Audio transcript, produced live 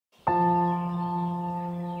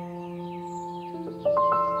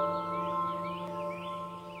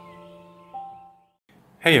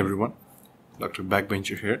Hey everyone, Dr.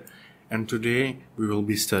 Backbencher here, and today we will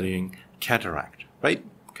be studying cataract, right?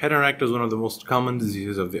 Cataract is one of the most common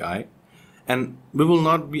diseases of the eye, and we will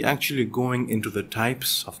not be actually going into the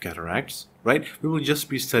types of cataracts, right? We will just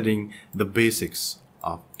be studying the basics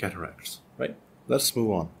of cataracts, right? Let's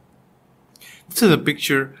move on. This is a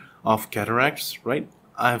picture of cataracts, right?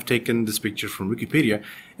 I have taken this picture from Wikipedia,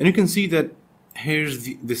 and you can see that here's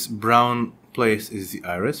this brown place is the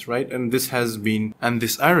iris, right? And this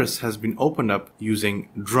iris has been opened up using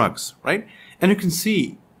drugs, right? And you can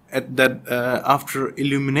see that after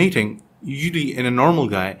illuminating, usually in a normal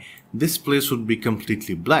guy, this place would be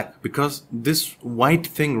completely black because this white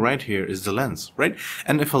thing right here is the lens, right?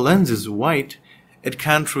 And if a lens is white, it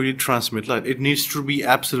can't really transmit light. It needs to be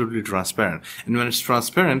absolutely transparent. And when it's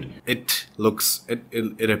transparent, it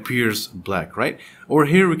appears black, right? Over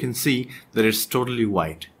here we can see that it's totally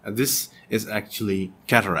white. This is actually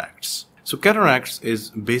cataracts. So cataracts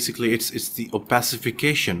is basically, it's the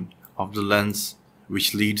opacification of the lens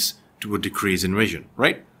which leads to a decrease in vision,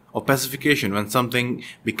 right? Opacification, when something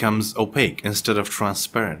becomes opaque instead of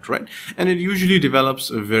transparent, right? And it usually develops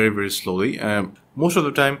very, very slowly. Most of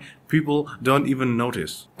the time, people don't even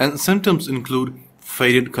notice. And symptoms include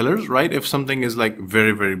faded colors, right? If something is like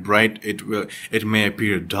very, very bright, it may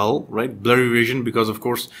appear dull, right? Blurry vision, because of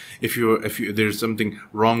course, if there's something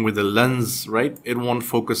wrong with the lens, right, it won't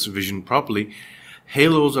focus vision properly.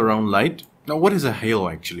 Halos around light. Now, what is a halo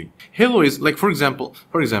actually? Halo is like, for example,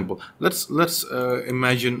 let's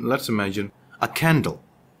imagine a candle,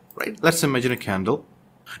 right? Let's imagine a candle.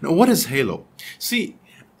 Now, what is halo? See,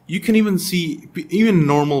 you can even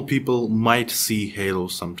normal people might see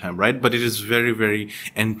halos sometime, right? But it is very, very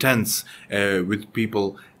intense with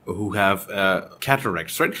people who have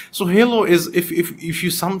cataracts, right? So halo is, if you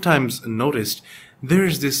sometimes noticed, there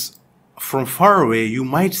is this, from far away, you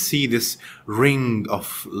might see this ring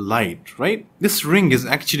of light, right? This ring is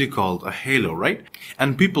actually called a halo, right?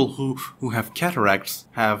 And people who have cataracts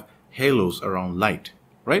have halos around light,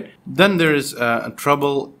 right? Then there is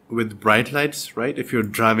trouble with bright lights, right? If you're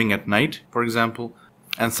driving at night, for example,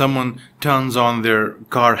 and someone turns on their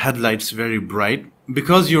car headlights very bright,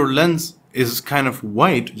 because your lens is kind of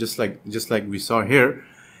white, just like we saw here,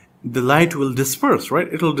 the light will disperse,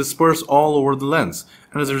 right? It will disperse all over the lens.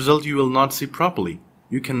 And as a result, you will not see properly.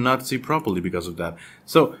 You cannot see properly because of that.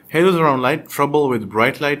 So halos around light, trouble with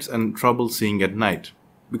bright lights, and trouble seeing at night.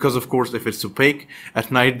 Because of course, if it's opaque, at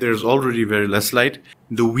night there's already very less light.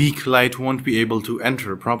 The weak light won't be able to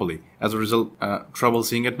enter properly. As a result, trouble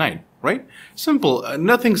seeing at night, right? Simple,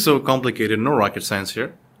 nothing so complicated, no rocket science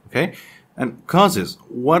here, okay? And causes.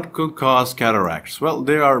 What could cause cataracts? Well,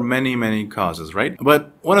 there are many, many causes, right?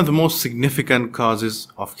 But one of the most significant causes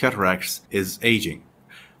of cataracts is aging.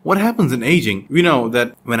 What happens in aging? We know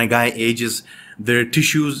that when a guy ages, their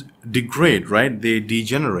tissues degrade, right? They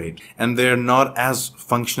degenerate, and they're not as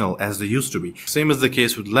functional as they used to be. Same is the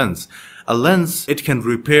case with lens. A lens, it can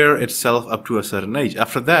repair itself up to a certain age.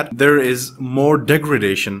 After that, there is more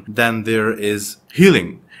degradation than there is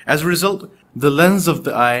healing. As a result, the lens of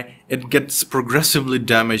the eye, it gets progressively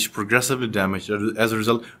damaged. As a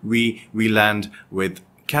result, we land with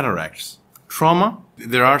cataracts. Trauma,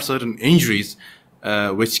 there are certain injuries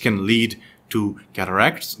which can lead to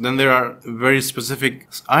cataracts. Then there are very specific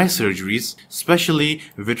eye surgeries, especially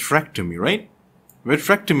vitrectomy, right?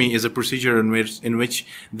 Vitrectomy is a procedure in which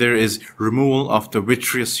there is removal of the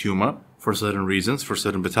vitreous humor for certain reasons, for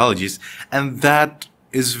certain pathologies, and that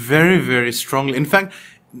is very, very strongly, in fact,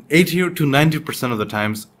 80 to 90% of the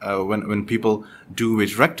times when people do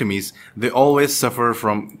vitrectomies, they always suffer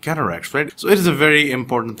from cataracts, right? So it is a very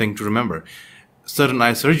important thing to remember. Certain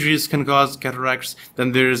eye surgeries can cause cataracts.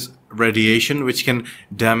 Then there's radiation, which can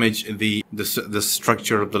damage the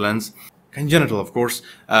structure of the lens. Congenital, of course,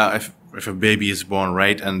 if a baby is born,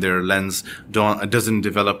 right, and their lens doesn't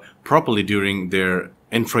develop properly during their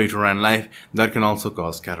intrauterine life, that can also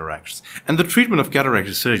cause cataracts. And the treatment of cataract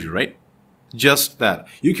is surgery, right? Just that.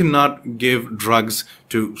 You cannot give drugs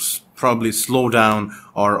to probably slow down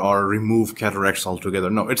or remove cataracts altogether.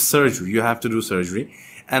 No, it's surgery. You have to do surgery.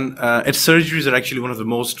 And its surgeries are actually one of the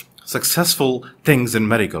most successful things in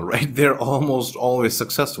medical, right? They're almost always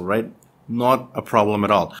successful, right? Not a problem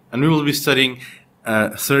at all. And we will be studying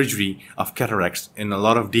surgery of cataracts in a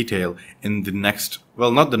lot of detail in the next,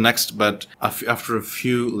 well, not the next, but after a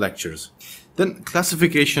few lectures. Then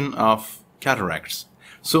classification of cataracts.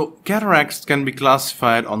 So cataracts can be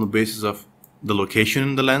classified on the basis of the location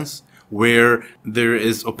in the lens, where there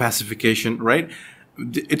is opacification, right?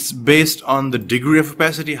 it's based on the degree of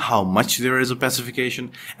opacity, how much there is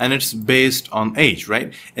opacification, and it's based on age,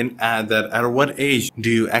 right? And that at what age do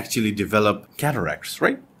you actually develop cataracts,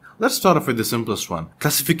 right? Let's start off with the simplest one.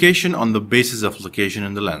 Classification on the basis of location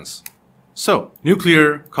in the lens. So,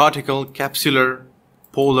 nuclear, cortical, capsular,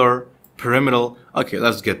 polar, pyramidal. Okay,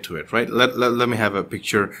 let's get to it, right? Let me have a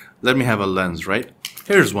picture. Let me have a lens, right?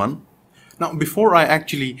 Here's one. Now, before I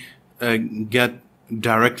actually get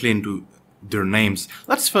directly into their names,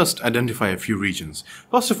 let's first identify a few regions.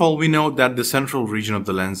 First of all, we know that the central region of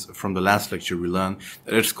the lens, from the last lecture we learned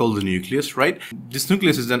that it's called the nucleus, right? This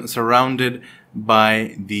nucleus is then surrounded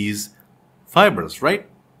by these fibers, right?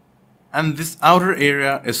 And this outer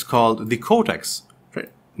area is called the cortex,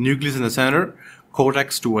 right? Nucleus in the center,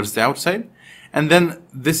 cortex towards the outside, and then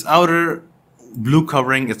this outer blue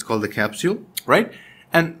covering is called the capsule, right?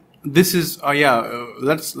 And this is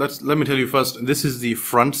let me tell you first, this is the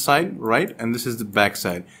front side, right? And this is the back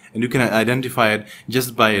side, and you can identify it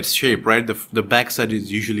just by its shape, right? The back side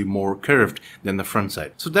is usually more curved than the front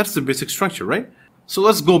side. So that's the basic structure, right? So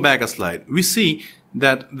let's go back a slide. We see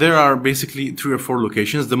that there are basically 3 or 4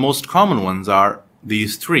 locations. The most common ones are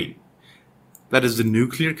these 3. That is the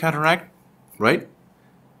nuclear cataract, right?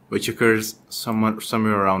 Which occurs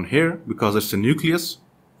somewhere around here because it's the nucleus,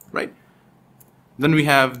 right? Then we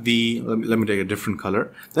have the, let me take a different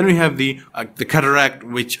color. Then we have the cataract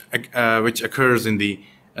which occurs in the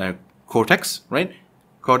cortex, right?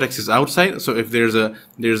 Cortex is outside. So if there's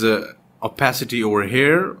a opacity over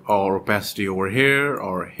here, or opacity over here,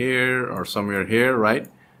 or here, or somewhere here, right?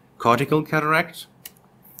 Cortical cataract.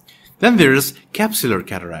 Then there's capsular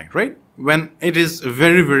cataract, right? When it is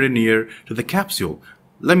very, very near to the capsule.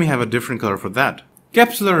 Let me have a different color for that.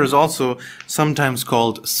 Capsular is also sometimes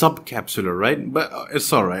called subcapsular, right? But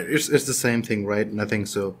it's alright. It's the same thing, right? Nothing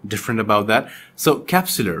so different about that. So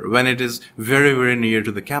capsular, when it is very, very near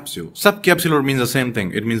to the capsule. Subcapsular means the same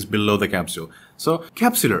thing. It means below the capsule. So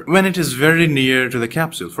capsular, when it is very near to the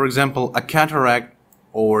capsule. For example, a cataract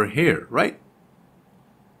over here, right?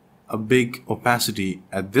 A big opacity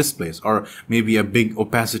at this place, or maybe a big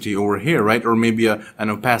opacity over here, right? Or maybe an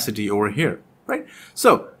opacity over here, right?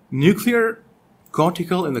 So nuclear,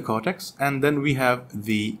 cortical in the cortex, and then we have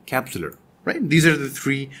the capsular, right? These are the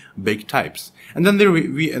 3 big types. And then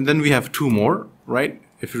we have 2 more, right?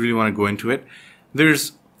 If you really want to go into it,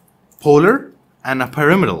 there's polar and a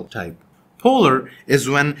pyramidal type. Polar is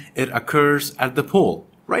when it occurs at the pole,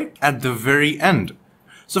 right? At the very end.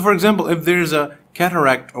 So for example, if there's a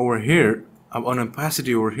cataract over here, an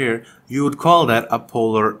opacity over here, you would call that a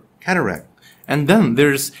polar cataract. And then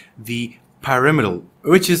there's the pyramidal,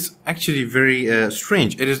 which is actually very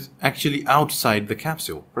strange. It is actually outside the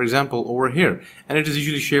capsule. For example, over here, and it is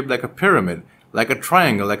usually shaped like a pyramid, like a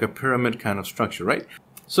triangle, like a pyramid kind of structure, right?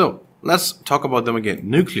 So let's talk about them again.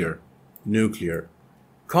 Nuclear,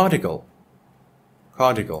 cortical,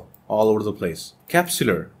 all over the place.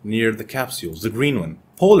 Capsular, near the capsules, the green one.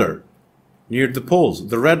 Polar, near the poles,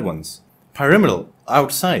 the red ones. Pyramidal,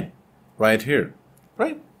 outside, right here,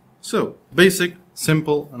 right? So basic,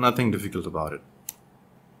 simple, nothing difficult about it.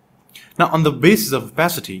 Now, on the basis of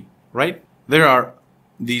opacity, right, there are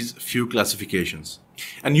these few classifications.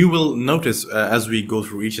 And you will notice as we go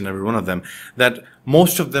through each and every one of them that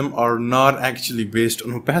most of them are not actually based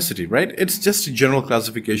on opacity, right? It's just a general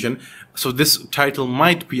classification. So this title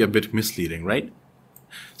might be a bit misleading, right?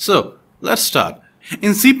 So let's start.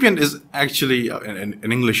 Incipient is actually an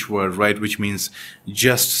English word, right, which means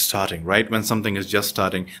just starting, right? When something is just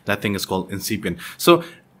starting, that thing is called incipient. So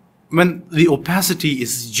when the opacity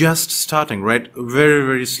is just starting, right, very,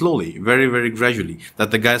 very slowly, very, very gradually,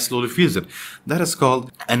 that the guy slowly feels it, that is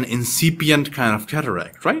called an incipient kind of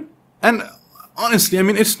cataract, right? And honestly, I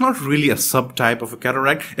mean, it's not really a subtype of a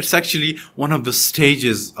cataract. It's actually one of the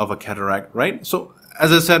stages of a cataract, right? So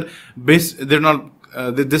as I said, they're not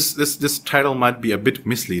this title might be a bit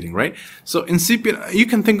misleading, right? So incipient, you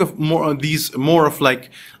can think of more of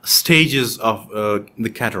like stages of the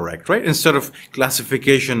cataract, right? Instead of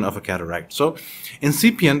classification of a cataract. So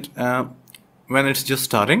incipient, when it's just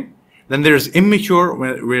starting, then there's immature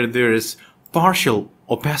where there is partial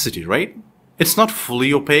opacity, right? It's not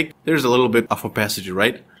fully opaque. There's a little bit of opacity,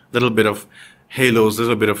 right? A little bit of halos, a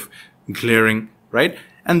little bit of glaring, right?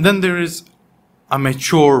 And then there is a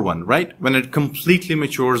mature one, right? When it completely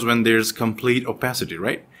matures, when there's complete opacity,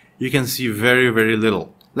 right? You can see very, very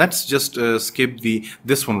little. Let's just skip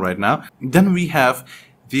this one right now. Then we have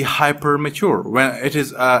the hyper mature, when it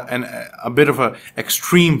is a bit of a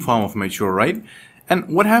extreme form of mature, right?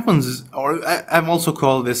 And what happens is, or I've also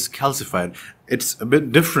called this calcified. It's a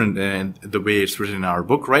bit different in the way it's written in our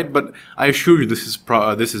book, right? But I assure you this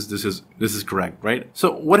is correct, right?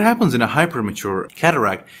 So what happens in a hypermature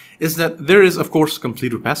cataract is that there is, of course,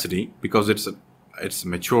 complete opacity because it's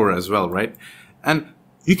mature as well, right? And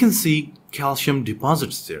you can see calcium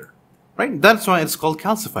deposits there, right? That's why it's called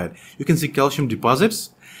calcified. You can see calcium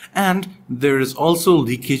deposits, and there is also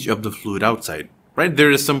leakage of the fluid outside. Right?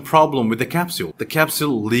 There is some problem with the capsule. The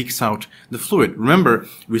capsule leaks out the fluid. Remember,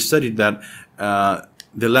 we studied that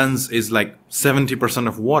the lens is like 70%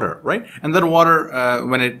 of water, right? And that water,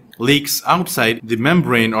 when it leaks outside, the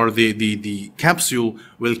membrane or the capsule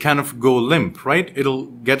will kind of go limp, right? It'll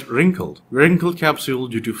get wrinkled. Wrinkled capsule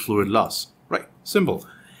due to fluid loss, right? Simple.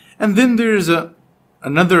 And then there is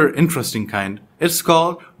another interesting kind. It's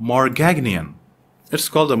called Morgagnian. It's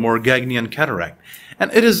called a Morgagnian cataract.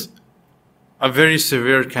 And it is a very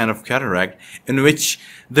severe kind of cataract in which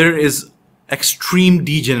there is extreme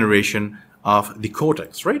degeneration of the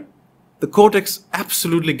cortex, right? The cortex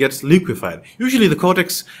absolutely gets liquefied. Usually the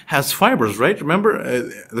cortex has fibers, right? Remember,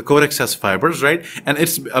 the cortex has fibers, right? And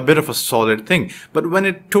it's a bit of a solid thing. But when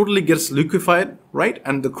it totally gets liquefied, right?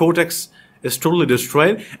 And the cortex is totally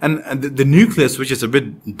destroyed, and the nucleus, which is a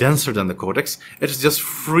bit denser than the cortex, it's just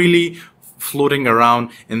freely floating around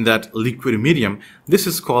in that liquid medium. This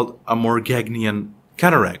is called a Morgagnian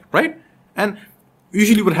cataract, right? And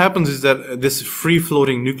usually what happens is that this free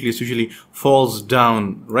floating nucleus usually falls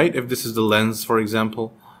down, right? If this is the lens, for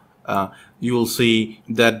example, you will see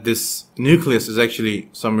that this nucleus is actually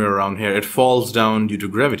somewhere around here. It falls down due to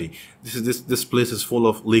gravity. This place is full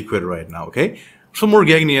of liquid right now, okay? So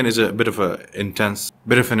Morgagnian is a bit of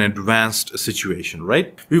an advanced situation,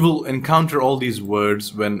 right? We will encounter all these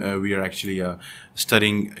words when we are actually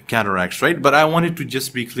studying cataracts, right? But I wanted to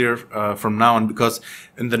just be clear from now on, because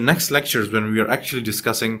in the next lectures, when we are actually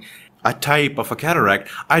discussing a type of a cataract,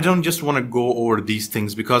 I don't just want to go over these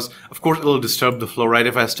things because, of course, it'll disturb the flow, right?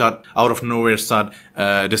 If I start out of nowhere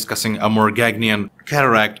discussing a Morgagnian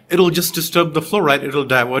cataract, it'll just disturb the flow, right? It'll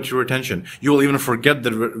divert your attention. You will even forget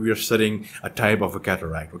that we are studying a type of a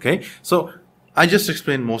cataract, okay? So I just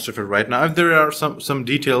explained most of it right now. If there are some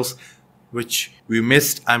details which we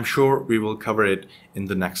missed, I'm sure we will cover it in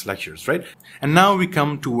the next lectures, right? And now we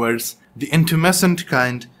come towards the intumescent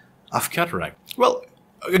kind of cataract. Well,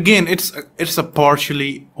 again, it's a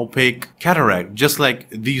partially opaque cataract, just like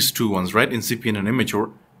these two ones, right? Incipient and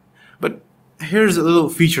immature. But here's a little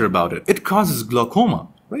feature about it. It causes glaucoma,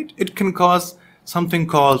 right? It can cause something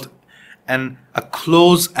called a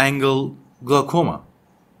close angle glaucoma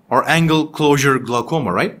or angle closure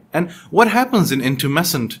glaucoma, right? And what happens in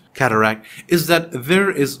intumescent cataract is that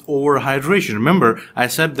there is overhydration. Remember, I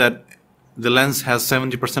said that the lens has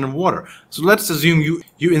 70% of water. So let's assume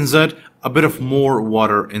you insert a bit of more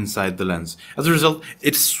water inside the lens. As a result,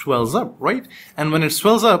 it swells up, right? And when it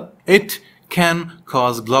swells up, it can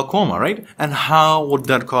cause glaucoma, right? And how would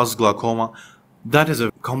that cause glaucoma? That is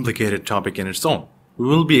a complicated topic in its own. We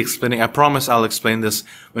will be explaining, I promise I'll explain this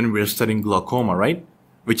when we're studying glaucoma, right?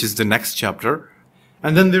 Which is the next chapter.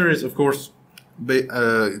 And then there is, of course,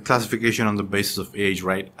 classification on the basis of age,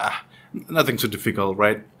 right? Nothing so difficult,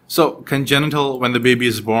 right? So congenital, when the baby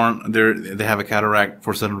is born, they have a cataract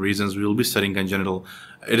for certain reasons. We will be studying congenital.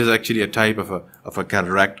 It is actually a type of a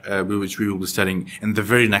cataract, which we will be studying in the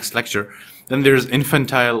very next lecture. Then there's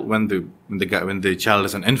infantile, when the child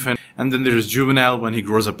is an infant, and then there's juvenile when he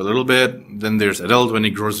grows up a little bit. Then there's adult when he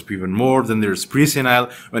grows up even more. Then there's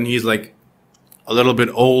presenile when he's like a little bit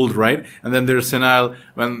old, right? And then there's senile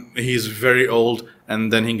when he's very old,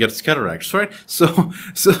 and then he gets cataracts, right? So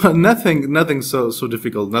nothing so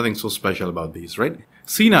difficult, nothing so special about these, right?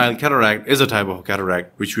 Senile cataract is a type of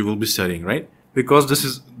cataract which we will be studying, right? Because this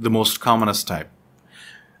is the most commonest type.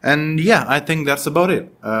 And yeah, I think that's about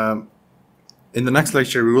it. In the next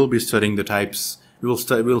lecture, we will be studying the types. We'll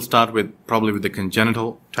start with probably with the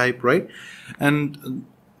congenital type, right? And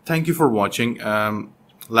thank you for watching.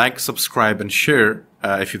 Like, subscribe, and share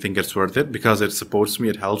if you think it's worth it, because it supports me,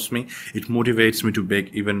 it helps me, it motivates me to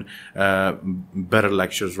make even better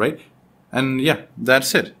lectures, right? And yeah,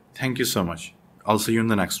 that's it. Thank you so much. I'll see you in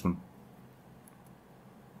the next one.